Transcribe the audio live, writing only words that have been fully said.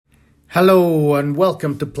Hello and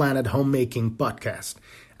welcome to Planet Homemaking Podcast.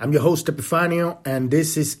 I'm your host Epifanio and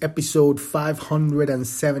this is episode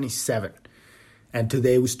 577. And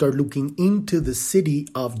today we start looking into the Siddhi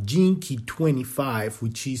of Gene Key 25,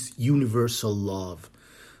 which is universal love,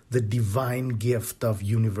 the divine gift of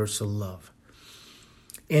universal love.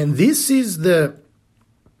 And this is the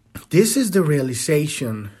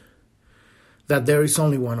realization that there is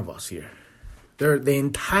only one of us here. The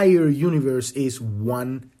entire universe is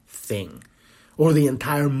one thing, or the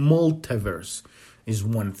entire multiverse is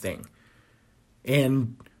one thing.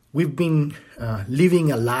 And we've been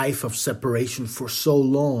living a life of separation for so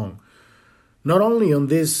long, not only on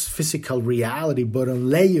this physical reality, but on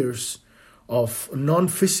layers of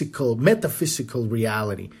non-physical, metaphysical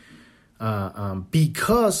reality,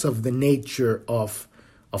 because of the nature of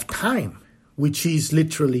time, which is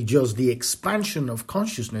literally just the expansion of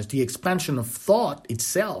consciousness, the expansion of thought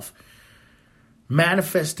itself,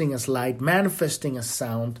 manifesting as light, manifesting as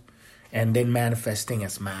sound, and then manifesting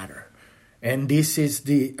as matter. And this is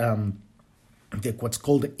the what's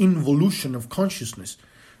called the involution of consciousness.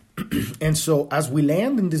 And so as we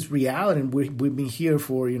land in this reality, and we've been here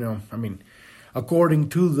for, according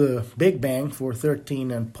to the Big Bang, for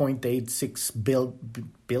 13.86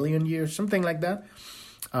 billion years, something like that.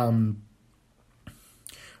 But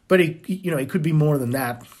it could be more than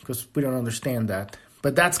that because we don't understand that.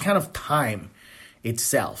 But that's kind of time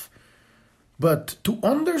itself. But to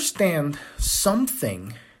understand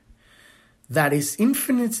something that is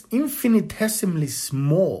infinitesimally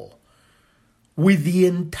small with the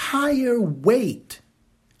entire weight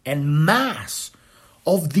and mass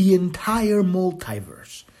of the entire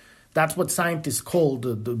multiverse, that's what scientists call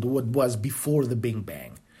what was before the Big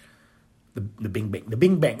Bang. The Big Bang. the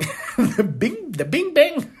Big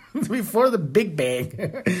Bang before the Big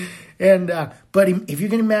Bang. But if you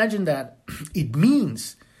can imagine that, it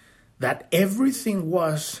means that everything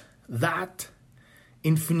was that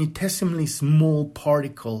infinitesimally small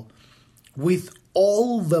particle with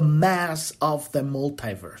all the mass of the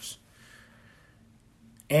multiverse.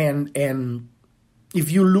 And if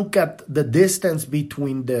you look at the distance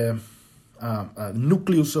between the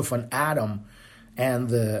nucleus of an atom and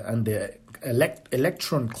the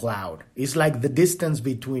electron cloud, is like the distance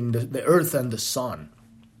between the Earth and the Sun.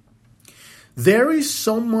 There is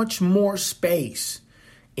so much more space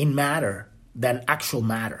in matter than actual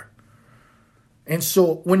matter. And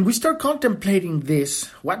so when we start contemplating this,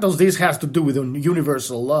 what does this have to do with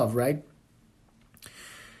universal love, right?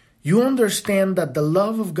 You understand that the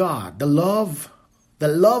love of God, the love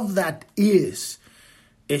that is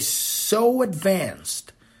so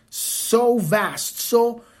advanced, so vast,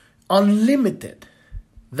 so unlimited,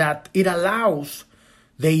 that it allows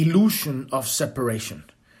the illusion of separation.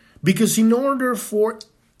 Because in order for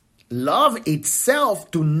love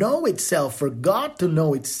itself to know itself, for God to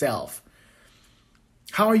know itself,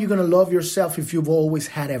 how are you going to love yourself if you've always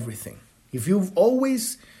had everything? If you've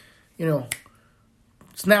always,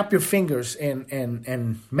 snap your fingers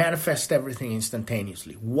and manifest everything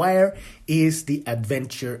instantaneously? Where is the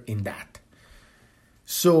adventure in that?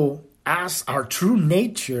 So, as our true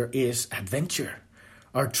nature is adventure,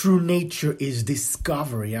 our true nature is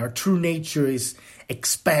discovery, our true nature is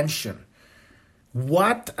expansion.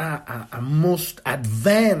 What a most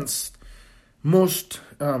advanced, most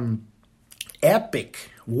epic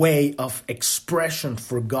way of expression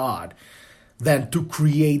for God than to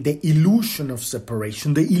create the illusion of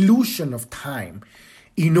separation, the illusion of time,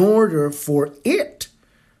 in order for it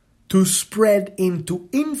to spread into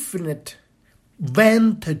infinite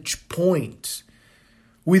vantage points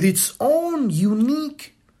with its own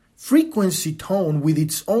unique frequency tone, with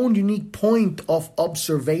its own unique point of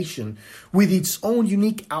observation, with its own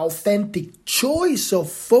unique authentic choice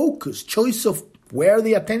of focus, choice of where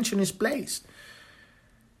the attention is placed,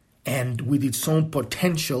 and with its own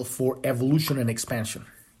potential for evolution and expansion.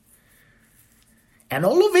 And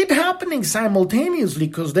all of it happening simultaneously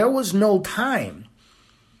because there was no time.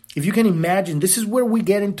 If you can imagine, this is where we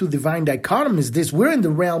get into divine dichotomies. We're in the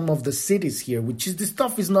realm of the cities here, which is, this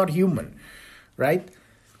stuff is not human, right?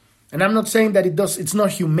 And I'm not saying that it's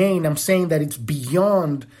not humane. I'm saying that it's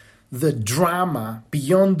beyond the drama,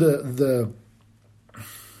 beyond the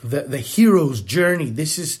hero's journey.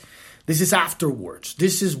 This is afterwards.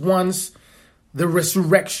 This is once the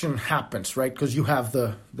resurrection happens, right? Because you have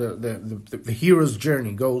the hero's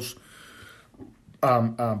journey goes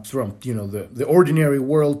from the ordinary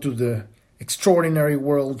world to the extraordinary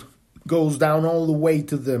world, goes down all the way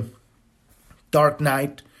to the dark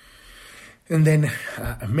night, and then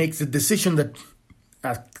makes a decision that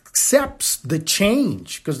accepts the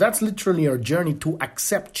change, because that's literally our journey, to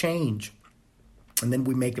accept change. and then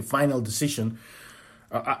we make a final decision.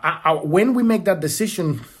 When we make that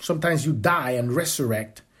decision, sometimes you die and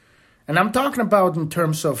resurrect. And I'm talking about in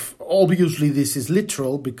terms of, obviously this is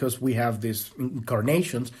literal because we have these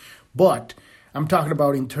incarnations, but I'm talking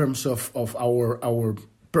about in terms of our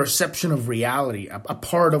perception of reality. A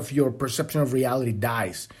part of your perception of reality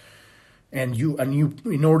dies. And you,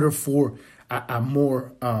 in order for a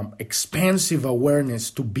more expansive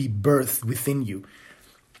awareness to be birthed within you,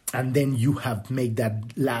 and then you have made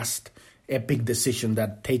that last epic decision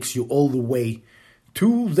that takes you all the way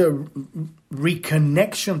to the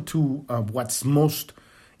reconnection to what's most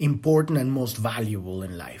important and most valuable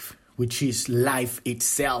in life, which is life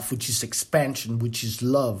itself, which is expansion, which is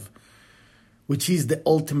love, which is the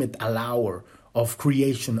ultimate allower of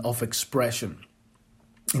creation, of expression.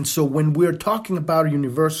 And so when we're talking about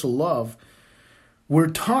universal love, we're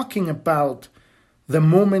talking about the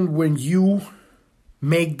moment when you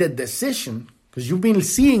make the decision, because you've been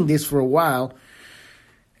seeing this for a while,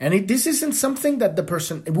 and this isn't something that the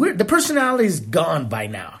personality is gone by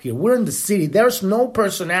now. Here, we're in the city. There's no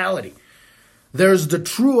personality. There's the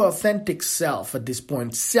true, authentic self at this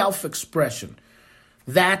point, self-expression.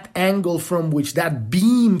 That angle from which, that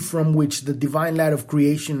beam from which the divine light of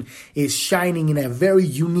creation is shining in a very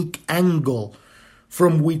unique angle,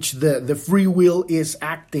 from which the free will is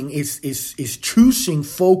acting, is choosing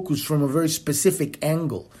focus from a very specific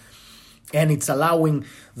angle. And it's allowing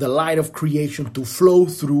the light of creation to flow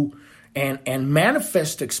through and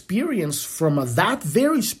manifest experience from that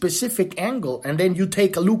very specific angle. And then you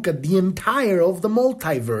take a look at the entire of the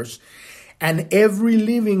multiverse and every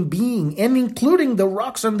living being, and including the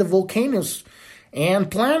rocks and the volcanoes and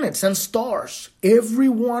planets and stars. Every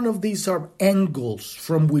one of these are angles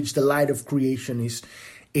from which the light of creation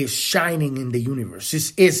is shining in the universe,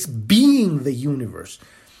 is being the universe.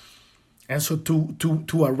 And so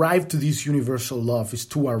to arrive to this universal love is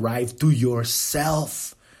to arrive to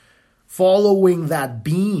yourself, following that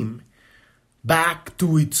beam back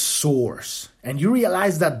to its source. And you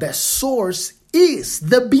realize that the source is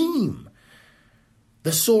the beam.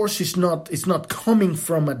 The source is not coming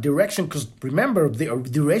from a direction, because remember, the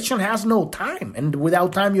direction has no time, and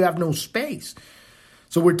without time you have no space.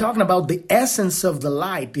 So we're talking about the essence of the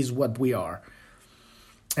light is what we are.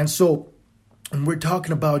 And so when we're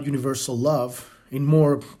talking about universal love in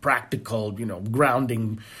more practical,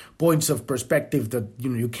 grounding points of perspective that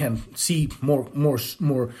you can see more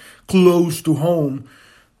close to home,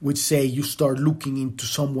 which say you start looking into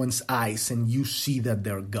someone's eyes and you see that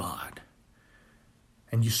they're God.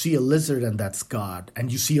 And you see a lizard and that's God.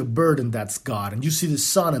 And you see a bird and that's God. And you see the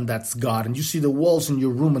sun and that's God. And you see the walls in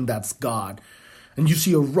your room and that's God. And you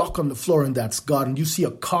see a rock on the floor and that's God. And you see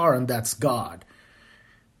a car and that's God.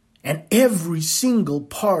 And every single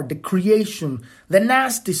part, the creation, the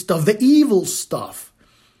nasty stuff, the evil stuff,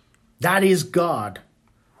 that is God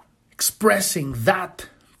expressing that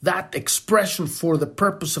expression for the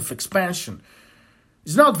purpose of expansion.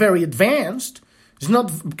 It's not very advanced. It's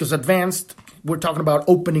not because advanced, we're talking about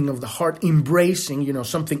opening of the heart, embracing,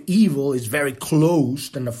 something evil is very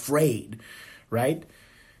closed and afraid, right?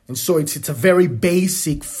 And so it's a very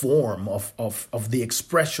basic form of the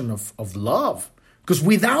expression of love. Because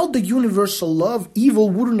without the universal love,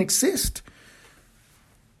 evil wouldn't exist.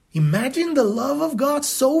 Imagine the love of God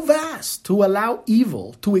so vast to allow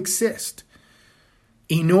evil to exist.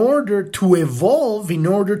 In order to evolve, in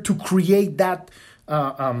order to create that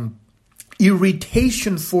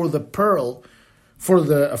irritation for the pearl, for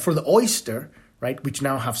the oyster, right? Which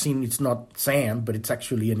now have seen it's not sand, but it's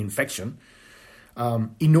actually an infection.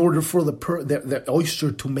 In order for the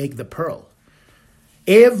oyster to make the pearl.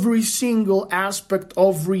 Every single aspect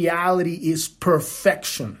of reality is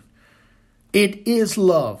perfection. It is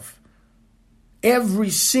love. Every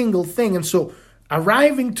single thing. And so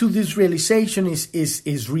arriving to this realization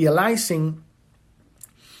is realizing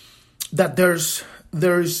that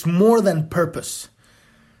there is more than purpose.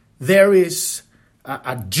 There is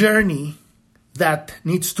a journey that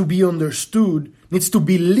needs to be understood, needs to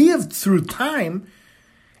be lived through time,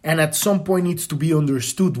 and at some point needs to be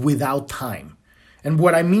understood without time. And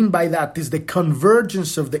what I mean by that is the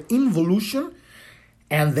convergence of the involution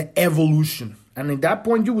and the evolution. And at that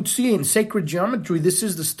point, you would see in sacred geometry, this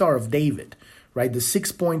is the Star of David, right? The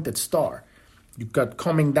 6-pointed star. You've got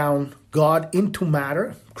coming down God into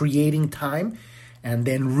matter, creating time, and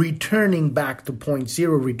then returning back to point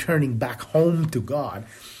zero, returning back home to God.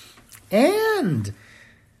 And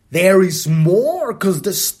there is more, because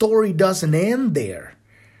the story doesn't end there.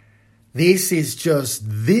 This is just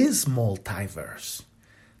this multiverse.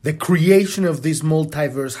 The creation of this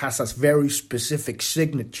multiverse has a very specific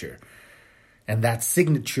signature. And that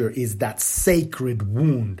signature is that sacred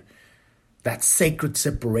wound, that sacred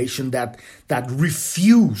separation, that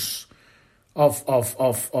refuse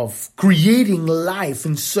of creating life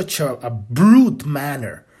in such a brute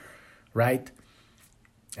manner, right?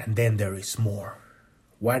 And then there is more.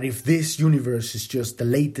 What if this universe is just the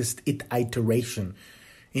latest iteration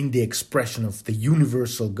in the expression of the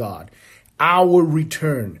universal God? Our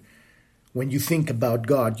return. When you think about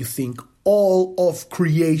God, you think all of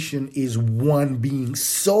creation is one being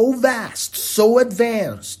so vast, so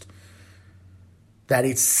advanced, that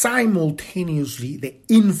it's simultaneously the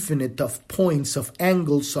infinite of points, of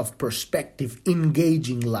angles, of perspective,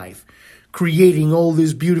 engaging life, creating all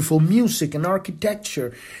this beautiful music and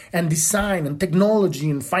architecture and design and technology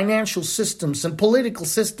and financial systems and political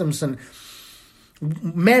systems and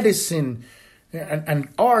medicine and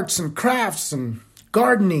arts and crafts and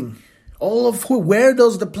gardening. All of where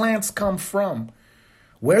does the plants come from?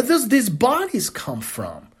 Where does these bodies come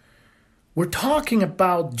from? We're talking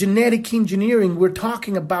about genetic engineering. We're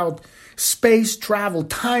talking about space travel,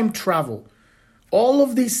 time travel. All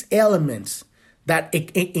of these elements that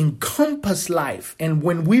encompass life. And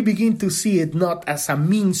when we begin to see it not as a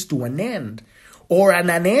means to an end or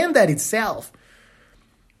an end at itself,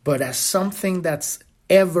 but as something that's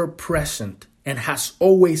ever present and has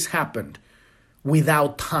always happened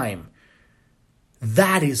without time.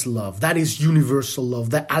 That is love. That is universal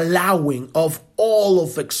love. The allowing of all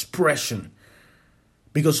of expression.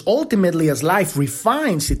 Because ultimately, as life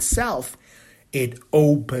refines itself, it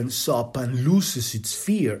opens up and loses its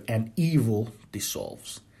fear, and evil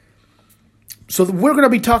dissolves. So we're going to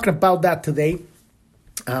be talking about that today.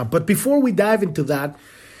 But before we dive into that,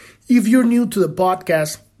 if you're new to the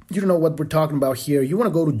podcast, you don't know what we're talking about here, you want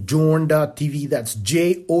to go to journ.tv. That's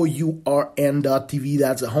JOURN.tv.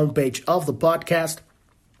 That's the homepage of the podcast.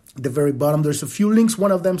 At the very bottom, there's a few links.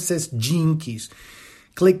 One of them says Gene Keys.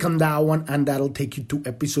 Click on that one, and that'll take you to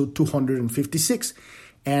episode 256.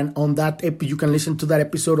 And on that, you can listen to that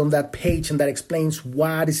episode on that page, and that explains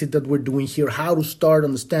what is it that we're doing here, how to start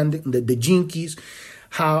understanding the Gene Keys,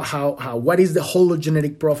 what is the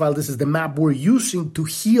hologenetic profile. This is the map we're using to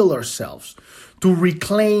heal ourselves, to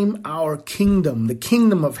reclaim our kingdom. The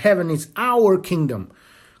kingdom of heaven is our kingdom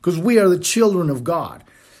because we are the children of God.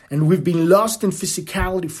 And we've been lost in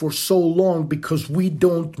physicality for so long because we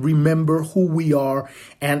don't remember who we are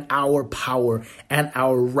and our power and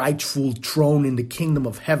our rightful throne in the kingdom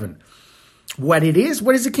of heaven. What is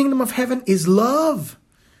the kingdom of heaven? Is love.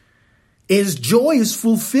 Is joy, is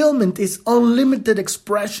fulfillment, is unlimited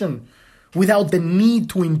expression without the need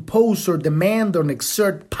to impose or demand or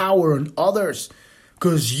exert power on others,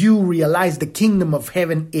 because you realize the kingdom of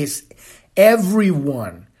heaven is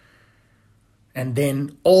everyone. And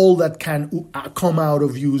then all that can come out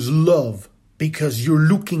of you is love, because you're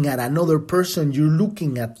looking at another person, you're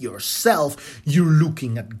looking at yourself, you're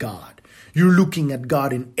looking at God. You're looking at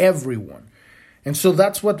God in everyone. And so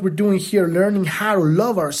that's what we're doing here, learning how to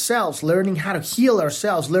love ourselves, learning how to heal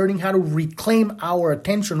ourselves, learning how to reclaim our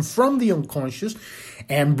attention from the unconscious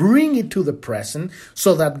and bring it to the present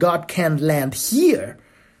so that God can land here.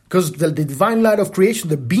 Because the divine light of creation,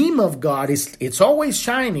 the beam of God, it's always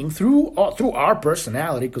shining through our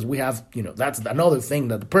personality, because we have, that's another thing,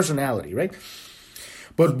 that the personality, right?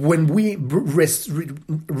 But when we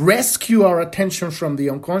rescue our attention from the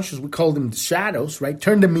unconscious, we call them shadows, right?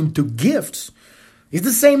 Turn them into gifts. It's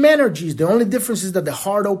the same energies. The only difference is that the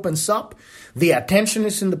heart opens up, the attention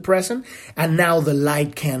is in the present, and now the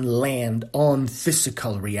light can land on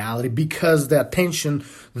physical reality because the attention,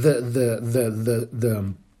 the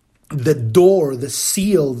door, the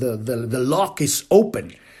seal, the lock is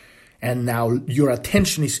open. And now your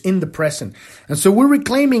attention is in the present. And so we're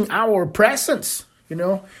reclaiming our presence,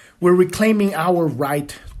 We're reclaiming our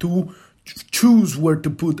right to choose where to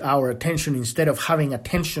put our attention instead of having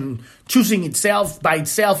attention choosing itself by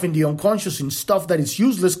itself in the unconscious in stuff that is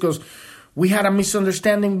useless, because we had a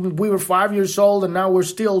misunderstanding when we were 5 years old, and now we're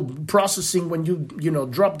still processing when you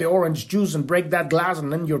drop the orange juice and break that glass,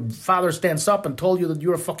 and then your father stands up and told you that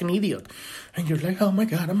you're a fucking idiot. And you're like, oh my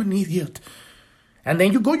God, I'm an idiot. And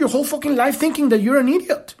then you go your whole fucking life thinking that you're an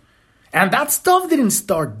idiot. And that stuff didn't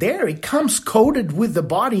start there. It comes coded with the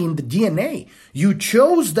body in the DNA. You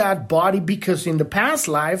chose that body because in the past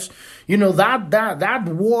lives, that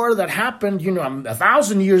war that happened,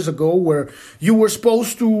 1,000 years ago, where you were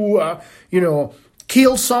supposed to,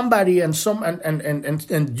 kill somebody and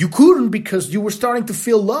you couldn't because you were starting to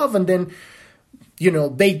feel love, and then,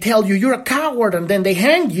 they tell you you're a coward, and then they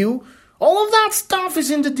hang you. All of that stuff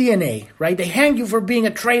is in the DNA, right? They hang you for being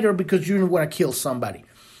a traitor because you didn't want to kill somebody.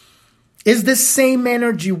 It's the same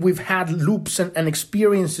energy we've had loops and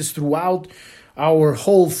experiences throughout our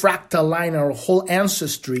whole fractal line, our whole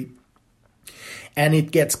ancestry, and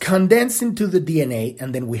it gets condensed into the DNA,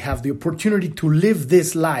 and then we have the opportunity to live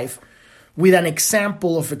this life with an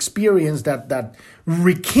example of experience that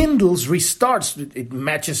rekindles, restarts, it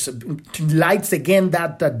matches, lights again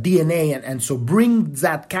that DNA, and so brings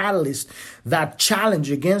that catalyst, that challenge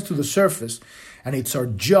against to the surface. And it's our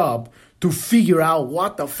job to figure out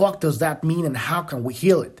what the fuck does that mean and how can we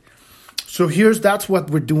heal it. So that's what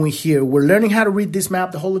we're doing here. We're learning how to read this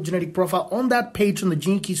map, the hologenetic profile. On that page, on the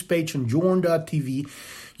Gene Keys page on journ.tv,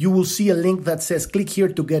 you will see a link that says click here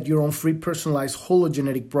to get your own free personalized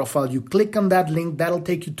hologenetic profile. You click on that link, that'll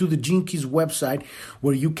take you to the Gene Keys website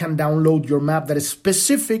where you can download your map that is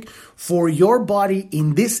specific for your body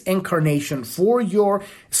in this incarnation, for your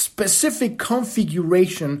specific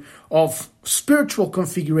configuration of spiritual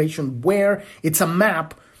configuration, where it's a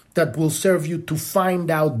map that will serve you to find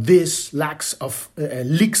out this leaks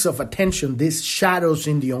of attention, these shadows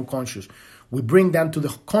in the unconscious. We bring them to the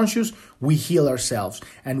conscious, we heal ourselves,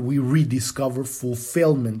 and we rediscover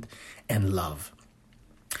fulfillment and love.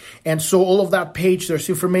 And so all of that page, there's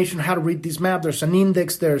information how to read this map. There's an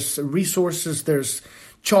index, there's resources, there's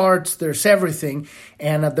charts, there's everything.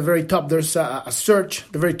 And at the very top, there's a search.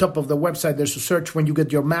 At the very top of the website, there's a search. When you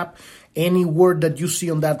get your map, any word that you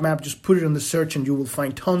see on that map, just put it in the search and you will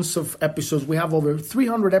find tons of episodes. We have over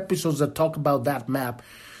 300 episodes that talk about that map.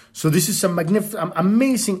 So this is a magnificent,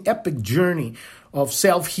 amazing, epic journey of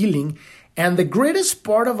self-healing. And the greatest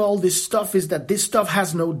part of all this stuff is that this stuff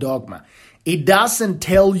has no dogma. It doesn't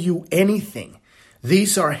tell you anything.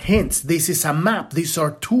 These are hints. This is a map. These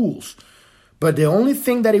are tools. But the only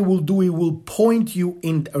thing that it will do, it will point you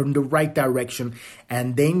in the right direction.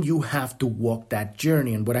 And then you have to walk that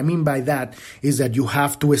journey. And what I mean by that is that you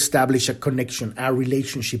have to establish a connection, a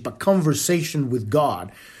relationship, a conversation with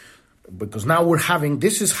God. Because now we're having,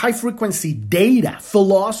 this is high frequency data,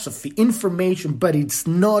 philosophy, information, but it's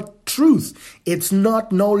not truth. It's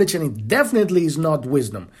not knowledge, and it definitely is not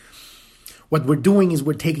wisdom. What we're doing is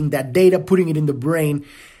we're taking that data, putting it in the brain,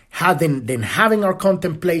 then having our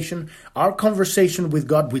contemplation, our conversation with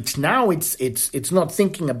God, which now it's not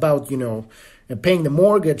thinking about, paying the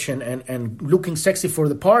mortgage and looking sexy for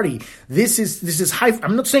the party. This is high.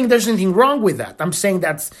 I'm not saying there's anything wrong with that. I'm saying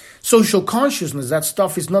that's social consciousness. That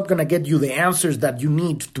stuff is not going to get you the answers that you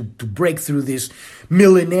need to break through this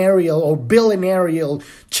millenarial or billionarial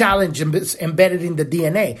challenge embedded in the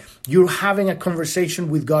DNA. You're having a conversation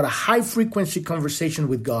with God, a high frequency conversation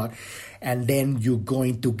with God. And then you're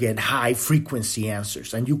going to get high frequency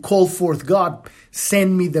answers. And you call forth God,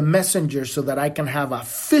 send me the messenger so that I can have a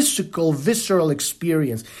physical, visceral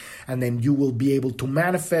experience. And then you will be able to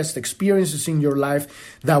manifest experiences in your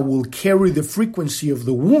life that will carry the frequency of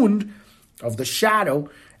the wound, of the shadow,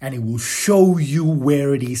 and it will show you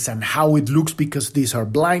where it is and how it looks, because these are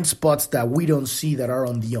blind spots that we don't see that are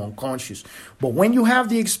on the unconscious. But when you have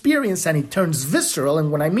the experience and it turns visceral,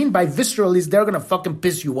 and what I mean by visceral is they're going to fucking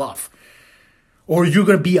piss you off. Or you're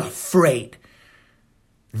going to be afraid.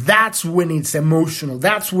 That's when it's emotional.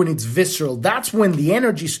 That's when it's visceral. That's when the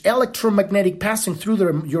energy is electromagnetic passing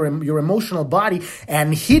through your emotional body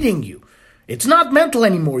and hitting you. It's not mental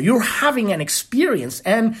anymore. You're having an experience,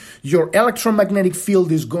 and your electromagnetic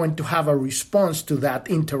field is going to have a response to that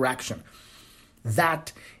interaction.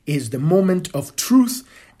 That is the moment of truth.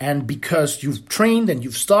 And because you've trained and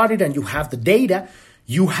you've studied and you have the data,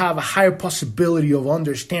 you have a higher possibility of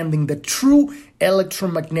understanding the true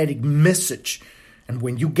electromagnetic message. And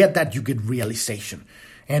when you get that, you get realization.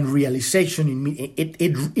 And realization,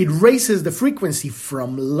 it raises the frequency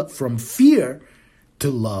from fear to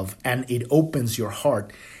love, and it opens your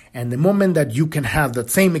heart. And the moment that you can have that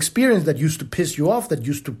same experience that used to piss you off, that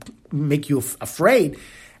used to make you afraid,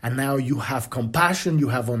 and now you have compassion, you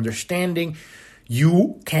have understanding,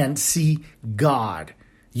 you can see God.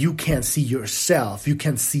 You can see yourself. You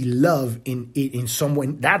can see love in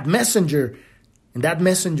someone, that messenger, in that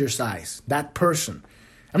messenger's eyes, that person.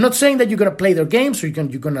 I'm not saying that you're going to play their games or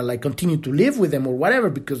you're going to like continue to live with them or whatever,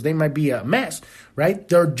 because they might be a mess, right?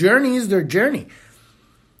 Their journey is their journey.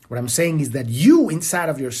 What I'm saying is that you inside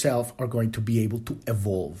of yourself are going to be able to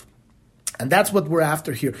evolve. And that's what we're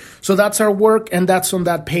after here. So that's our work, and that's on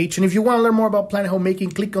that page. And if you want to learn more about Planet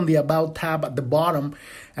Homemaking, click on the About tab at the bottom,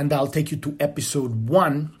 and that'll take you to episode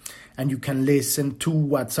 1. And you can listen to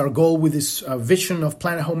what's our goal with this vision of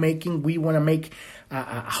Planet Homemaking. We want to make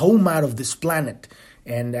a home out of this planet.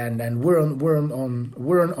 And we're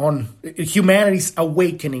on humanity's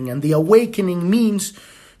awakening. And the awakening means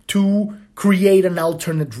to create an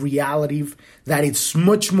alternate reality that is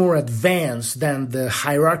much more advanced than the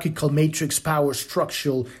hierarchical matrix power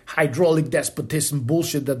structural hydraulic despotism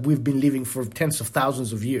bullshit that we've been living for tens of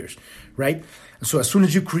thousands of years, right? So as soon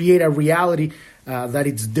as you create a reality that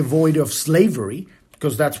it's devoid of slavery,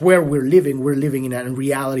 because that's where we're living in a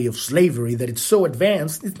reality of slavery that it's so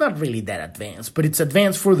advanced. It's not really that advanced, but it's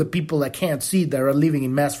advanced for the people that can't see, that are living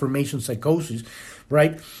in mass formation psychosis,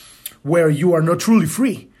 right? Where you are not truly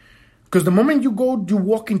free. Because the moment you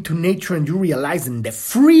walk into nature and you realize in the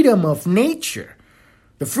freedom of nature,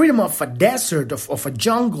 the freedom of a desert, of a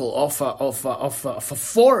jungle, of a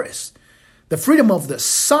forest, the freedom of the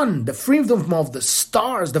sun, the freedom of the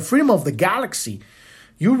stars, the freedom of the galaxy,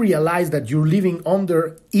 you realize that you're living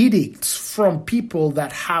under edicts from people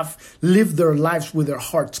that have lived their lives with their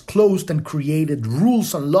hearts closed and created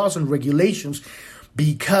rules and laws and regulations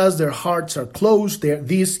because their hearts are closed.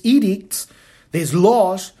 These edicts, these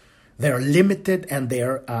laws, they're limited and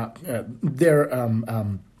they're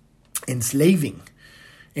enslaving.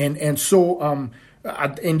 And so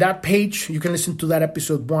in that page, you can listen to that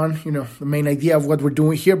episode 1, the main idea of what we're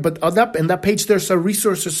doing here. But in that page, there's a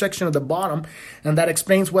resources section at the bottom, and that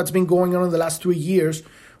explains what's been going on in the last 3 years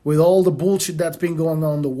with all the bullshit that's been going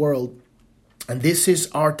on in the world. And this is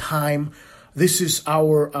our time. This is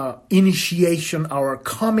our initiation, our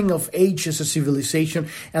coming of age as a civilization.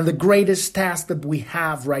 And the greatest task that we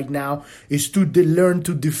have right now is to learn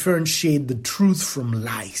to differentiate the truth from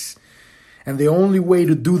lies. And the only way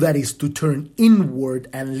to do that is to turn inward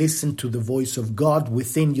and listen to the voice of God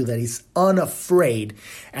within you that is unafraid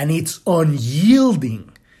and it's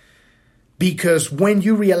unyielding. Because when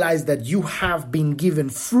you realize that you have been given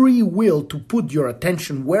free will to put your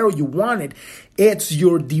attention where you want it, it's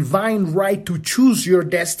your divine right to choose your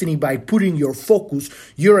destiny by putting your focus,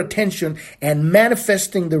 your attention, and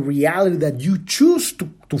manifesting the reality that you choose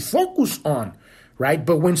to focus on. Right?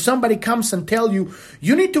 But when somebody comes and tell you,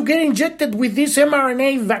 you need to get injected with this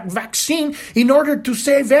mRNA vaccine in order to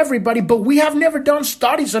save everybody, but we have never done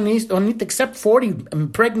studies on it except 40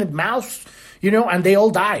 pregnant mouse, and they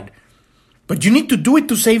all died. But you need to do it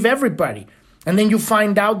to save everybody. And then you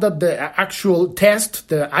find out that the actual test,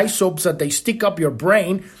 the isotopes that they stick up your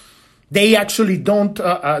brain, they actually don't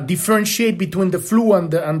differentiate between the flu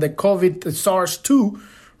and the COVID SARS-2.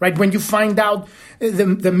 Right, when you find out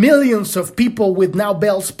the millions of people with now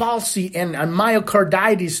Bell's palsy and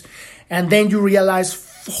myocarditis, and then you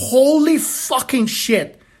realize, holy fucking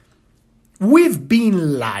shit, we've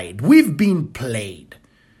been lied, we've been played.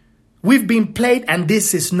 We've been played, and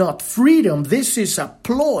this is not freedom, this is a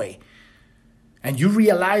ploy. And you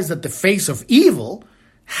realize that the face of evil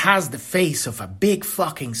has the face of a big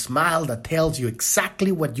fucking smile that tells you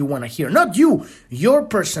exactly what you want to hear. Not you, your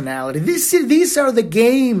personality. These are the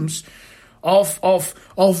games of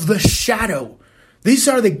the shadow. These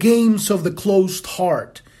are the games of the closed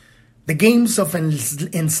heart. The games of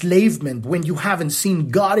enslavement when you haven't seen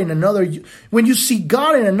God in another. When you see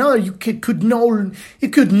God in another, it could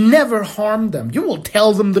never harm them. You will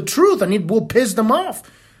tell them the truth and it will piss them off.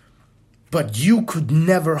 But you could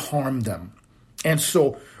never harm them. And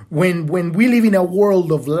so when we live in a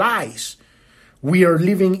world of lies, we are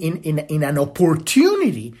living in an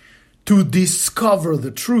opportunity to discover the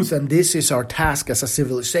truth. And this is our task as a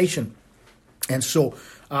civilization. And so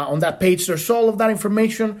on that page, there's all of that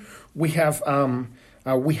information. We have our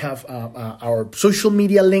social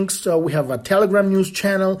media links. We have a Telegram news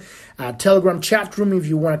channel, a Telegram chat room. If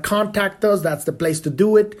you want to contact us, that's the place to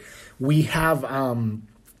do it. We have a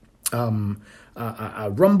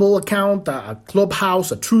Rumble account, a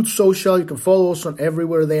Clubhouse, a Truth Social. You can follow us on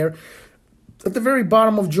everywhere there. At the very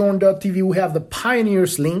bottom of join.tv, we have the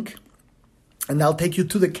Pioneers link, and that'll take you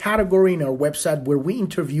to the category in our website where we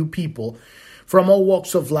interview people from all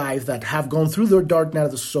walks of life that have gone through their dark night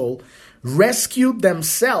of the soul, rescued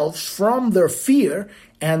themselves from their fear,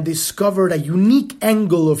 and discovered a unique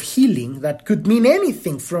angle of healing that could mean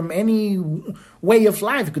anything from any way of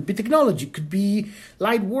life. It could be technology, it could be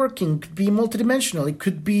light working, it could be multidimensional, it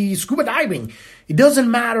could be scuba diving. It doesn't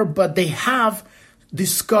matter, but they have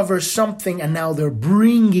discovered something and now they're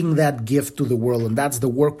bringing that gift to the world. And that's the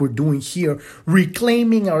work we're doing here,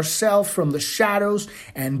 reclaiming ourselves from the shadows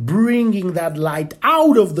and bringing that light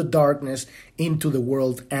out of the darkness into the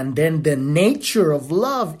world. And then the nature of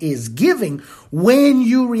love is giving. When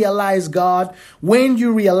you realize God, when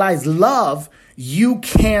you realize love, you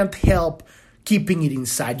can't help keeping it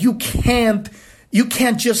inside. You can't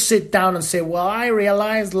just sit down and say, well, I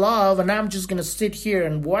realize love and I'm just going to sit here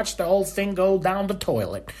and watch the whole thing go down the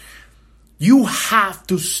toilet. You have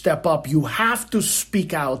to step up. You have to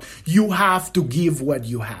speak out. You have to give what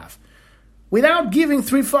you have. without giving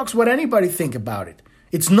three fucks what anybody think about it.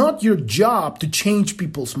 It's not your job to change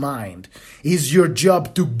people's mind. It's your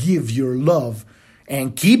job to give your love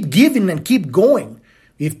and keep giving and keep going.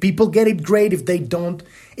 If people get it, great. If they don't,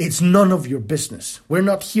 it's none of your business. We're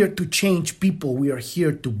not here to change people. We are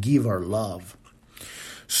here to give our love.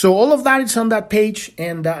 So all of that is on that page,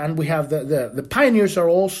 and we have the pioneers are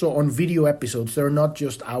also on video episodes. They're not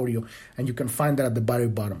just audio, and you can find that at the very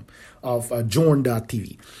bottom of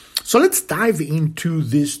Jorn.tv. So let's dive into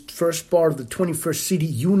this first part of the 21st Siddhi,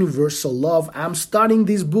 Universal Love. I'm studying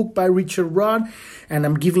this book by Richard Rudd, and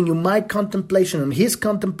I'm giving you my contemplation on his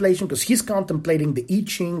contemplation, because he's contemplating the I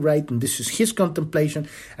Ching, right? And this is his contemplation,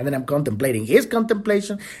 and then I'm contemplating his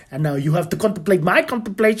contemplation, and now you have to contemplate my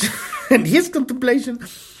contemplation and his contemplation.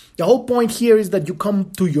 The whole point here is that you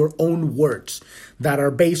come to your own words that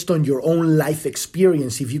are based on your own life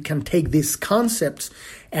experience. If you can take these concepts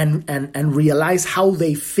and realize how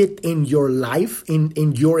they fit in your life,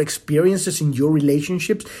 in your experiences, in your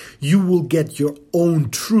relationships, you will get your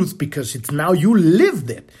own truth, because it's now you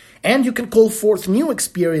lived it. And you can call forth new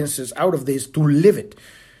experiences out of this to live it.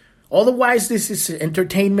 Otherwise, this is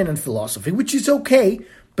entertainment and philosophy, which is okay,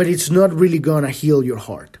 but it's not really going to heal your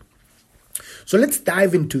heart. So let's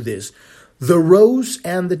dive into this. The Rose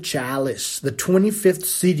and the Chalice, the 25th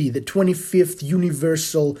Siddhi, the 25th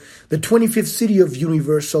universal, the 25th Siddhi of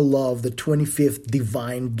universal love, the 25th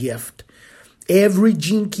divine gift. Every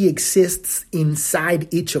gene key exists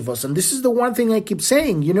inside each of us. And this is the one thing I keep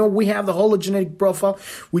saying. You know, we have the hologenetic profile,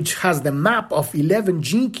 which has the map of 11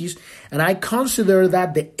 gene keys. And I consider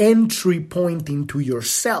that the entry point into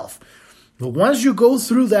yourself. But once you go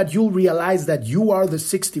through that, you'll realize that you are the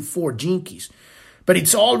 64 gene keys. But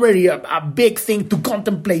it's already a big thing to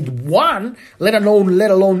contemplate one, let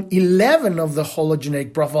alone 11 of the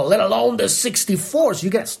hologenetic profile, let alone the 64. So you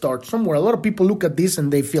got to start somewhere. A lot of people look at this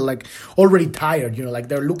and they feel like already tired, you know, like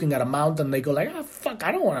they're looking at a mountain. They go like, fuck,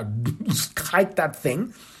 I don't want to hike that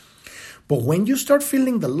thing. But when you start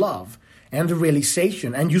feeling the love and the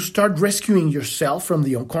realization, and you start rescuing yourself from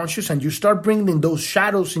the unconscious, and you start bringing those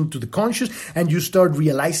shadows into the conscious, and you start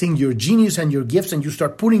realizing your genius and your gifts, and you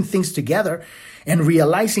start putting things together and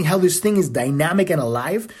realizing how this thing is dynamic and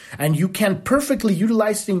alive, and you can perfectly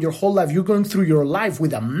utilize it in your whole life. You're going through your life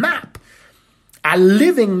with a map, a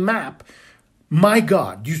living map. My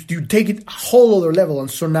God, you take it a whole other level. And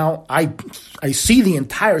so now I see the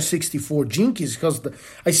entire 64 gene keys, because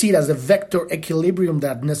I see it as a vector equilibrium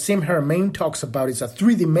that Nassim Haramein talks about. It's a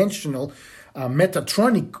three-dimensional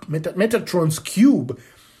Metatron's cube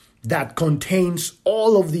that contains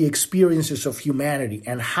all of the experiences of humanity,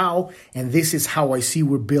 and this is how I see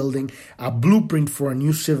we're building a blueprint for a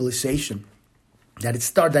new civilization. That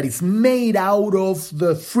it's made out of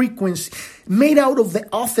the frequency, made out of the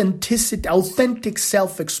authentic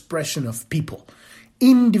self-expression of people,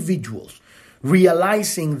 individuals,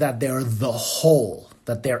 realizing that they're the whole,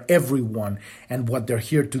 that they're everyone, and what they're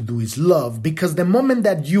here to do is love. Because the moment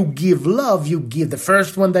that you give love, the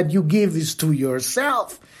first one that you give is to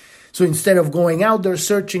yourself. So instead of going out there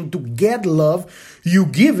searching to get love, you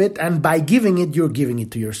give it, and by giving it, you're giving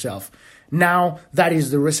it to yourself. Now, that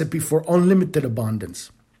is the recipe for unlimited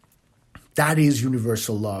abundance. That is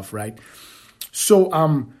universal love, right? So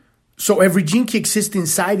every gene key exists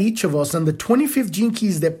inside each of us, and the 25th gene key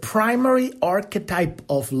is the primary archetype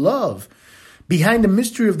of love. Behind the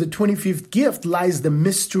mystery of the 25th gift lies the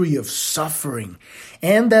mystery of suffering.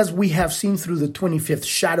 And as we have seen through the 25th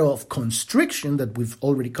shadow of constriction that we've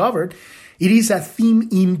already covered, it is a theme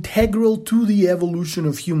integral to the evolution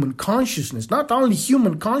of human consciousness. Not only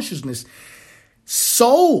human consciousness,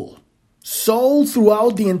 soul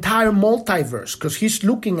throughout the entire multiverse, because he's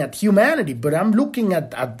looking at humanity, but I'm looking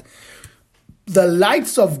at the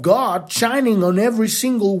lights of God shining on every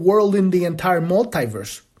single world in the entire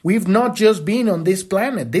multiverse. We've not just been on this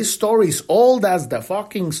planet. This story is old as the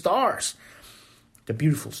fucking stars. The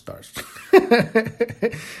beautiful stars.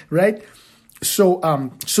 Right?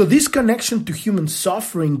 So this connection to human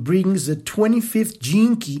suffering brings the 25th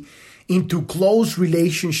gene key into close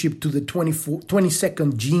relationship to the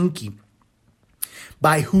 22nd gene key,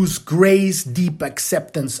 by whose grace deep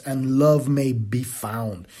acceptance and love may be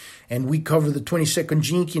found. And we cover the 22nd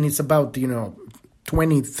gene key, and it's about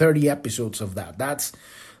 20, 30 episodes of that. That's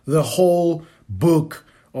the whole book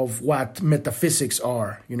of what metaphysics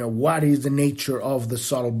are. What is the nature of the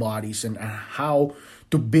subtle bodies, and how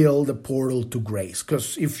to build a portal to grace.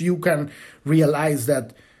 Because if you can realize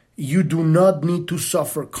that you do not need to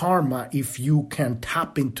suffer karma if you can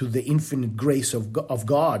tap into the infinite grace of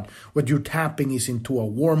God, what you're tapping is into a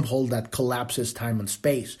wormhole that collapses time and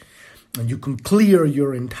space. And you can clear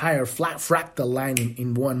your entire fractal line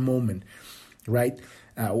in one moment. right?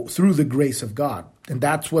 Through the grace of God. And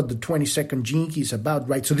that's what the 22nd gene key is about,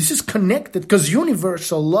 right? So this is connected because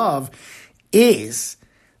universal love is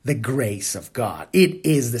the grace of God. It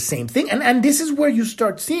is the same thing. And this is where you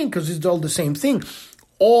start seeing, because it's all the same thing.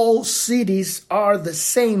 All cities are the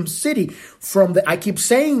same city. I keep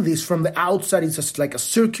saying this, from the outside, it's just like a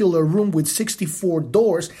circular room with 64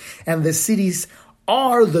 doors, and the cities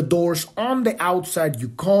are the doors on the outside. You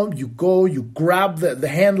come, you go, you grab the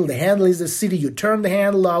handle. The handle is the city. You turn the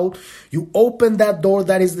handle out. You open that door.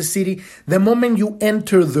 That is the city. The moment you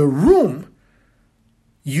enter the room,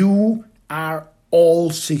 you are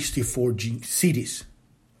all 64 cities.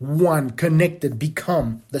 One, connected,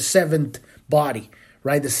 become the seventh body,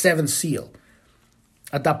 right? The seventh seal.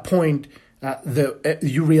 At that point,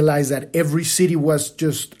 you realize that every city was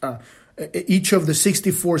just... each of the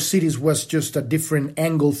 64 cities was just a different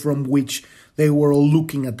angle from which they were all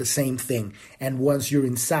looking at the same thing. And once you're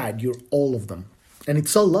inside, you're all of them. And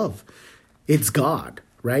it's all love. It's God,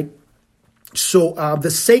 right? So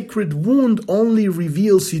the sacred wound only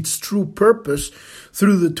reveals its true purpose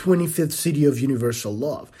through the 25th city of universal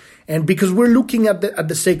love. And because we're looking at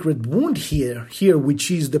the sacred wound here,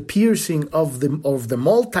 which is the piercing of the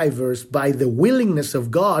multiverse by the willingness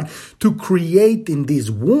of God to create in this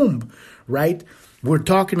womb, right? We're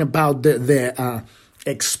talking about the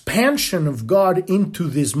expansion of God into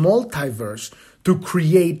this multiverse to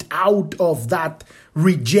create out of that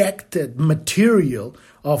rejected material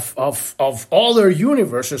of other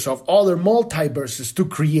universes, of other multiverses, to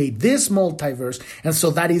create this multiverse. And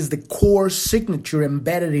so that is the core signature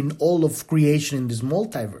embedded in all of creation in this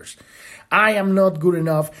multiverse. I am not good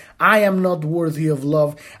enough. I am not worthy of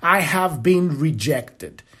love. I have been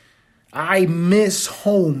rejected. I miss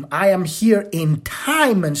home. I am here in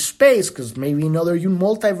time and space, because maybe in other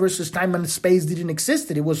multiverses, time and space didn't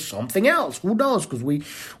exist. It was something else. Who knows? Because we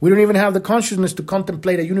don't even have the consciousness to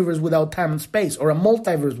contemplate a universe without time and space, or a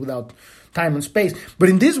multiverse without time and space. But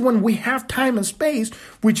in this one, we have time and space,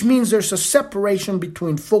 which means there's a separation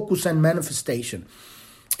between focus and manifestation.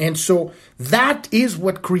 And so that is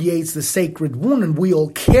what creates the sacred wound, and we all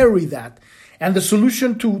carry that. And the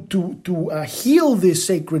solution to heal this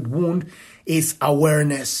sacred wound is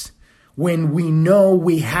awareness. When we know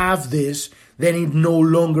we have this, then it no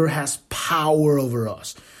longer has power over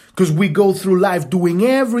us. Because we go through life doing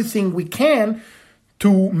everything we can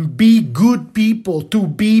to be good people, to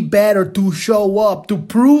be better, to show up, to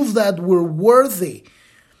prove that we're worthy.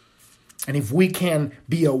 And if we can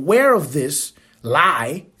be aware of this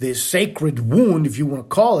lie, this sacred wound, if you want to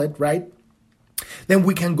call it, right? Then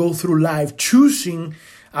we can go through life choosing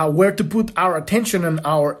where to put our attention and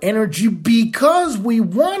our energy, because we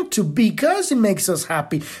want to, because it makes us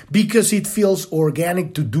happy, because it feels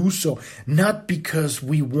organic to do so, not because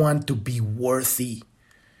we want to be worthy.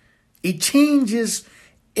 It changes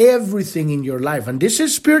everything in your life. And this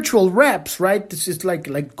is spiritual reps, right? This is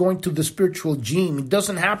like going to the spiritual gym. It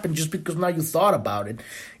doesn't happen just because now you thought about it.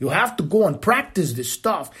 You have to go and practice this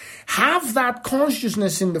stuff. Have that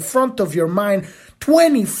consciousness in the front of your mind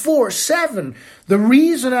 24/7. The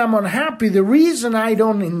reason I'm unhappy, the reason I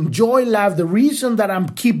don't enjoy life, the reason that I'm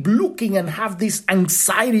keep looking and have this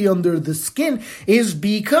anxiety under the skin is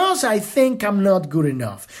because I think I'm not good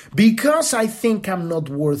enough, because I think I'm not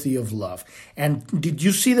worthy of love. And did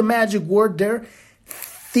you see the magic word there?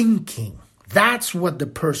 Thinking. That's what the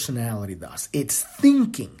personality does. It's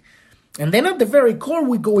thinking. And then at the very core,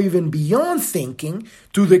 we go even beyond thinking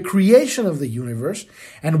to the creation of the universe.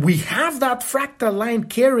 And we have that fractal line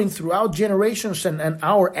carrying throughout generations and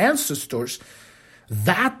our ancestors.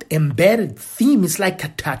 That embedded theme is like a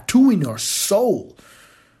tattoo in our soul.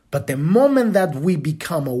 But the moment that we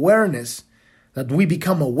become awareness, that we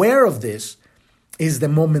become aware of this, is the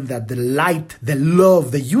moment that the light, the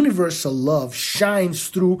love, the universal love shines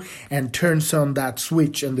through and turns on that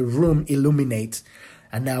switch and the room illuminates.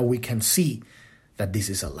 And now we can see that this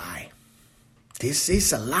is a lie. This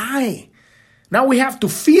is a lie. Now we have to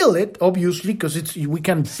feel it, obviously, because we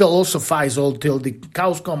can philosophize all till the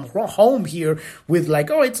cows come home here with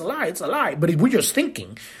like, oh, it's a lie, it's a lie. But we're just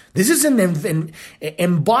thinking. This is an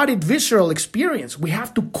embodied visceral experience. We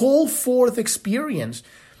have to call forth experience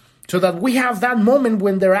so that we have that moment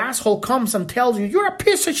when their asshole comes and tells you, you're a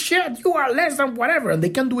piece of shit, you are less than whatever. And they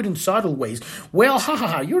can do it in subtle ways. Well,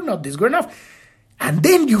 you're not this good enough. And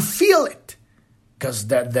then you feel it, because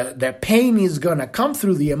the pain is going to come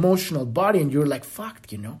through the emotional body, and you're like, fuck,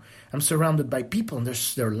 I'm surrounded by people, and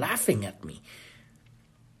they're laughing at me.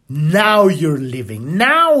 Now you're living.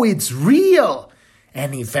 Now it's real.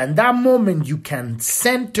 And if in that moment you can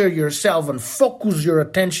center yourself and focus your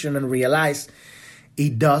attention and realize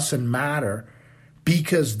it doesn't matter,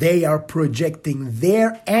 because they are projecting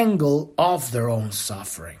their angle of their own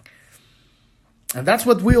suffering. And that's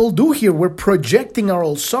what we all do here. We're projecting our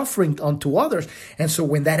own suffering onto others. And so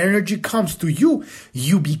when that energy comes to you,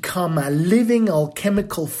 you become a living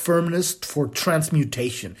alchemical furnace for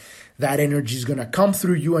transmutation. That energy is going to come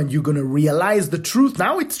through you and you're going to realize the truth.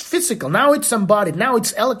 Now it's physical. Now it's embodied. Now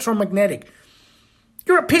it's electromagnetic.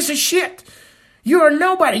 You're a piece of shit. You're a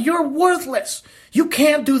nobody. You're worthless. You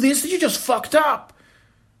can't do this. You just fucked up.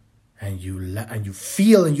 And you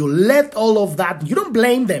feel and you let all of that. You don't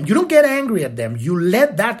blame them. You don't get angry at them. You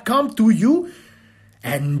let that come to you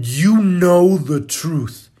and you know the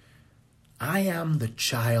truth. I am the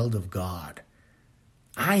child of God.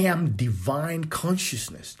 I am divine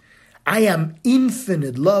consciousness. I am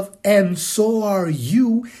infinite love, and so are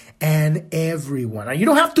you and everyone. And you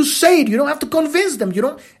don't have to say it. You don't have to convince them. You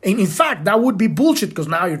don't. And in fact, that would be bullshit, because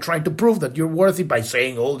now you're trying to prove that you're worthy by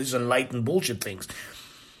saying all these enlightened bullshit things.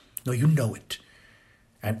 No, you know it.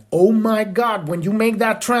 And oh my God, when you make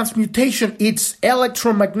that transmutation, it's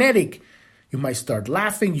electromagnetic. You might start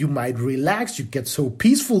laughing. You might relax. You get so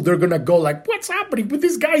peaceful. They're going to go like, what's happening with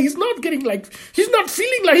this guy? He's not feeling like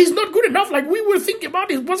he's not good enough. Like we were thinking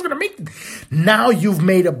about it. What's going to make it? Now you've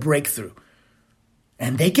made a breakthrough.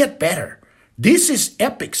 And they get better. This is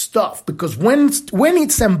epic stuff, because when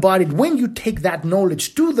it's embodied, when you take that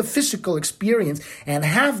knowledge to the physical experience and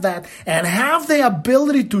have the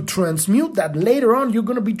ability to transmute that, later on you're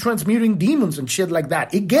going to be transmuting demons and shit like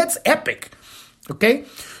that. It gets epic. Okay?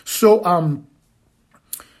 So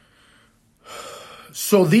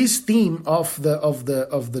this theme of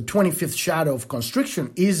the 25th shadow of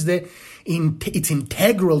constriction is it's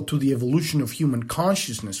integral to the evolution of human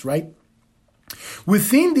consciousness, right?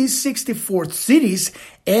 Within these 64 cities,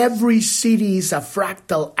 every city is a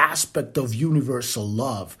fractal aspect of universal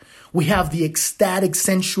love. We have the ecstatic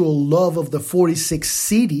sensual love of the 46th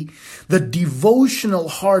city, the devotional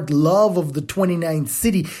heart love of the 29th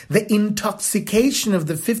city, the intoxication of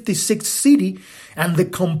the 56th city, and the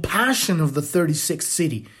compassion of the 36th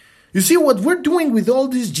city. You see, what we're doing with all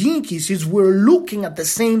these gene keys is we're looking at the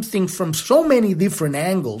same thing from so many different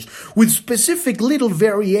angles, with specific little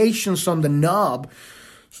variations on the knob.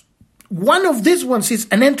 One of these ones is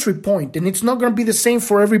an entry point, and it's not going to be the same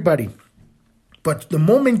for everybody. But the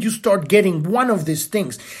moment you start getting one of these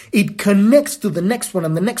things, it connects to the next one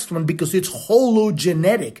and the next one, because it's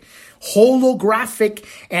hologenetic, holographic,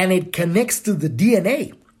 and it connects to the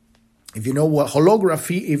DNA. If you know what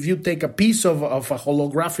holography, if you take a piece of a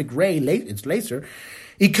holographic ray, it's laser,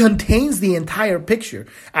 it contains the entire picture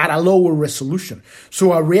at a lower resolution.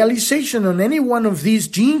 So a realization on any one of these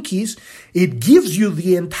gene keys, it gives you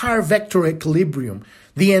the entire vector equilibrium,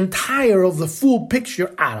 the entire of the full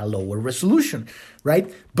picture at a lower resolution,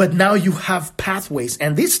 right? But now you have pathways,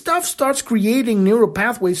 and this stuff starts creating neural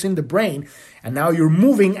pathways in the brain. And now you're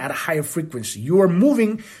moving at a higher frequency. You're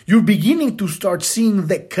beginning to start seeing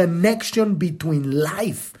the connection between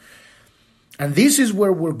life. And this is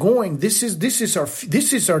where we're going. This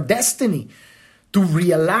is our destiny, to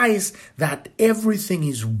realize that everything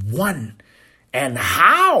is one. And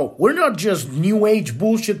how? We're not just new age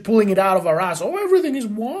bullshit pulling it out of our ass. Oh, everything is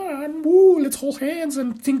one. Woo, let's hold hands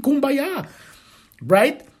and think kumbaya.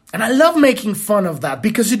 Right? And I love making fun of that,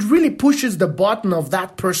 because it really pushes the button of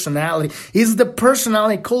that personality. It's the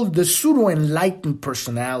personality called the pseudo-enlightened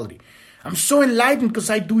personality. I'm so enlightened because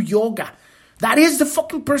I do yoga. That is the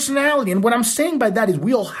fucking personality. And what I'm saying by that is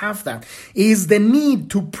we all have that. Is the need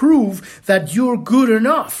to prove that you're good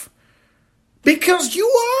enough. Because you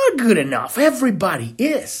are good enough. Everybody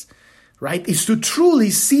is. Right? It's to truly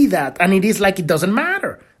see that. And it is like it doesn't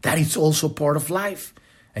matter. That it's also part of life.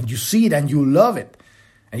 And you see it and you love it.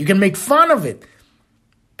 And you can make fun of it,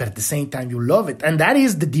 but at the same time, you love it. And that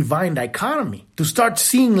is the divine dichotomy, to start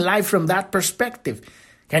seeing life from that perspective.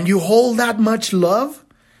 Can you hold that much love?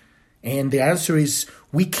 And the answer is,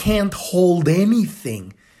 we can't hold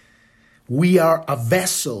anything. We are a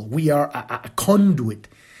vessel. We are a conduit.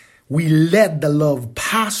 We let the love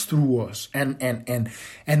pass through us, and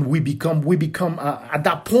we become at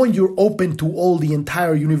that point, you're open to all the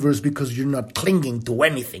entire universe, because you're not clinging to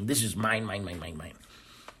anything. This is mine.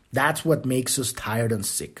 That's what makes us tired and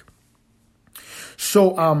sick. So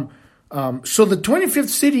the 25th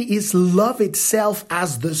city is love itself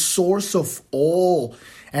as the source of all.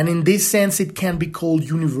 And in this sense, it can be called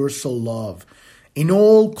universal love. In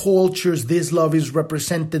all cultures, this love is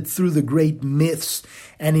represented through the great myths.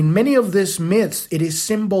 And in many of these myths, it is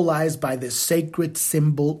symbolized by the sacred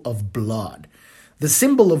symbol of blood. The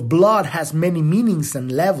symbol of blood has many meanings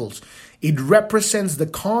and levels. It represents the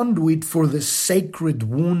conduit for the sacred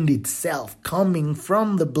wound itself, coming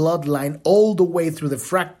from the bloodline all the way through the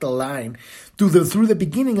fractal line through the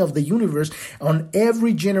beginning of the universe, on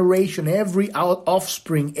every generation, every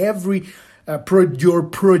offspring, every your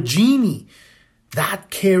progeny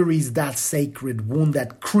that carries that sacred wound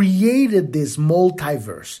that created this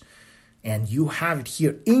multiverse. And you have it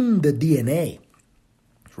here in the DNA,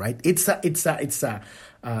 right? It's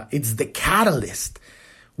the catalyst.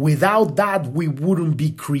 Without that, we wouldn't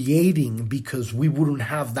be creating, because we wouldn't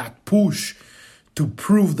have that push to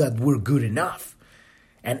prove that we're good enough.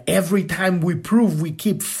 And every time we prove, we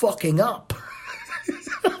keep fucking up.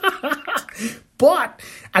 But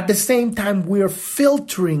at the same time, we're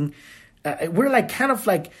filtering. We're like kind of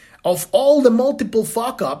like, of all the multiple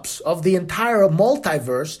fuck-ups of the entire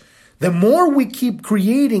multiverse, the more we keep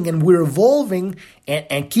creating and we're evolving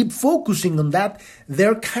and keep focusing on that,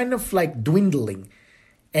 they're kind of like dwindling.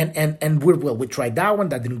 And we tried that one,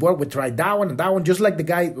 that didn't work. We tried that one and that one, just like the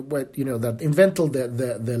guy that invented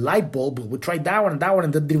the light bulb. We tried that one, and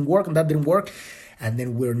that didn't work, and that didn't work. And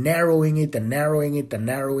then we're narrowing it and narrowing it and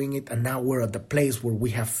narrowing it. And now we're at the place where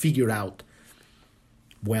we have figured out,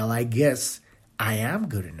 well, I guess I am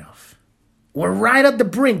good enough. We're right at the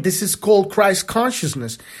brink. This is called Christ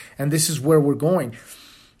consciousness. And this is where we're going.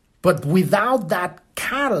 But without that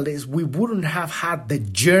catalyst, we wouldn't have had the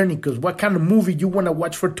journey. Because what kind of movie you want to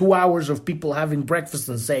watch for 2 hours of people having breakfast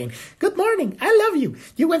and saying, good morning, I love you.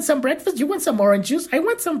 You want some breakfast? You want some orange juice? I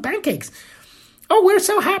want some pancakes. Oh, we're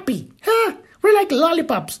so happy. We're like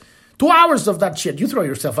lollipops. 2 hours of that shit, you throw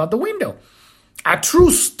yourself out the window. A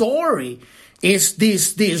true story is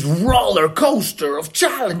this roller coaster of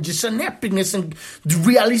challenges and epicness and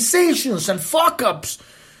realizations and fuck-ups.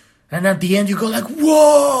 And at the end, you go like,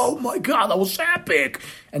 whoa, my God, that was epic.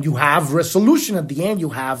 And you have resolution at the end. You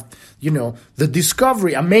have, the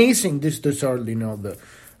discovery. Amazing. These are, the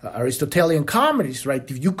Aristotelian comedies, right?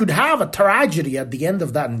 If you could have a tragedy at the end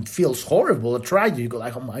of that and it feels horrible, a tragedy, you go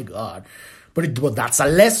like, oh, my God. But that's a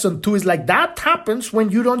lesson, too. It's like that happens when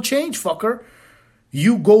you don't change, fucker.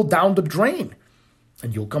 You go down the drain.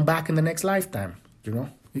 And you'll come back in the next lifetime,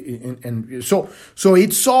 And so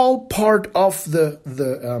it's all part of the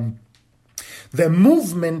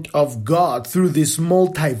movement of God through this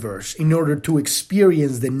multiverse in order to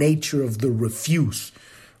experience the nature of the refuse,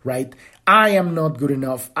 right? I am not good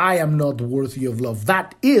enough. I am not worthy of love.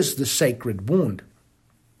 That is the sacred wound.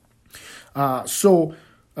 So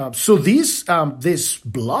this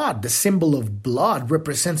blood, the symbol of blood,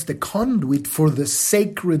 represents the conduit for the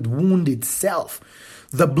sacred wound itself.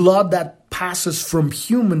 The blood that passes from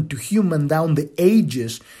human to human down the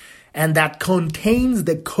ages, and that contains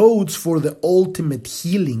the codes for the ultimate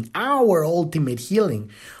healing, our ultimate healing.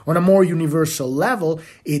 On a more universal level,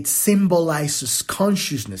 it symbolizes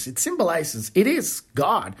consciousness. It is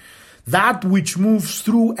God. That which moves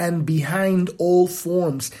through and behind all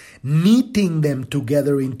forms, knitting them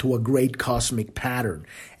together into a great cosmic pattern.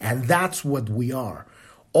 And that's what we are.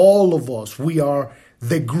 All of us, we are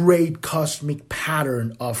the great cosmic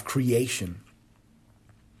pattern of creation.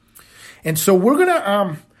 And so we're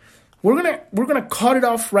gonna cut it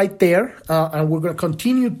off right there, and we're gonna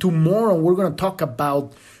continue tomorrow. We're gonna talk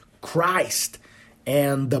about Christ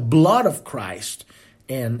and the blood of Christ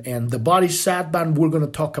and the Bodhisattva. We're gonna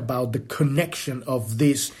talk about the connection of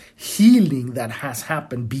this healing that has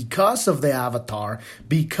happened because of the avatar,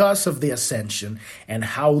 because of the ascension, and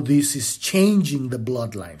how this is changing the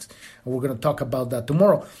bloodlines. And we're going to talk about that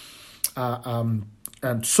tomorrow. Podcast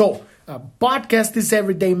is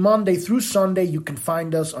every day, Monday through Sunday. You can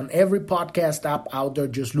find us on every podcast app out there.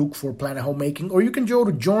 Just look for Planet Homemaking. Or you can go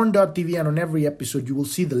to journ.tv, and on every episode you will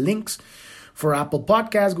see the links for Apple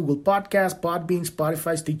Podcasts, Google Podcasts, Podbean,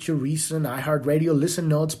 Spotify, Stitcher, Reason, iHeartRadio, Listen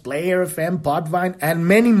Notes, Player FM, Podvine, and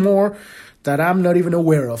many more that I'm not even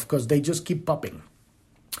aware of because they just keep popping.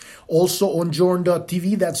 Also on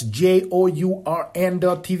journ.tv, that's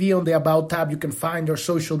JOURN.tv. On the About tab, you can find our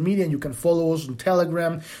social media, and you can follow us on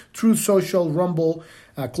Telegram, Truth Social, Rumble,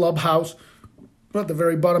 Clubhouse. At the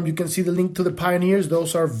very bottom, you can see the link to the Pioneers.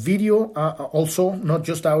 Those are video also, not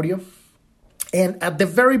just audio. And at the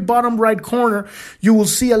very bottom right corner, you will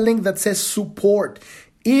see a link that says support.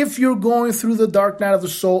 If you're going through the dark night of the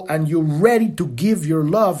soul and you're ready to give your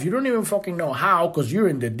love, you don't even fucking know how because you're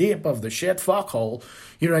in the dip of the shit fuckhole.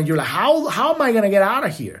 And you're like, how am I going to get out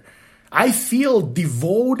of here? I feel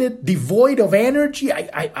devoid of energy.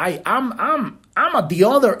 I'm at the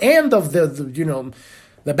other end of the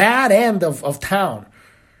bad end of town.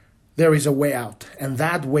 there is a way out. And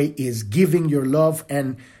that way is giving your love.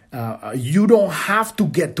 And you don't have to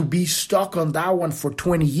get to be stuck on that one for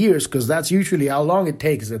 20 years, because that's usually how long it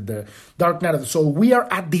takes at the dark night of the soul. We are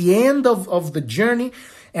at the end of the journey,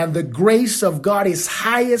 and the grace of God is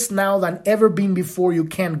highest now than ever been before. You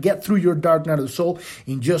can get through your dark night of the soul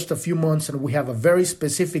in just a few months. And we have a very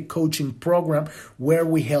specific coaching program where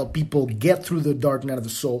we help people get through the dark night of the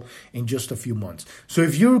soul in just a few months. So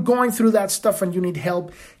if you're going through that stuff and you need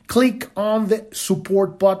help, click on the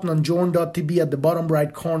support button on join.tv at the bottom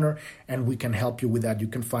right corner, and we can help you with that. You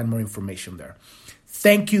can find more information there.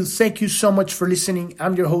 Thank you so much for listening.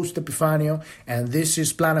 I'm your host, Epifanio, and this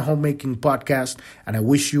is Planet Homemaking Podcast, and I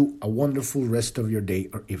wish you a wonderful rest of your day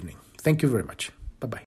or evening. Thank you very much. Bye-bye.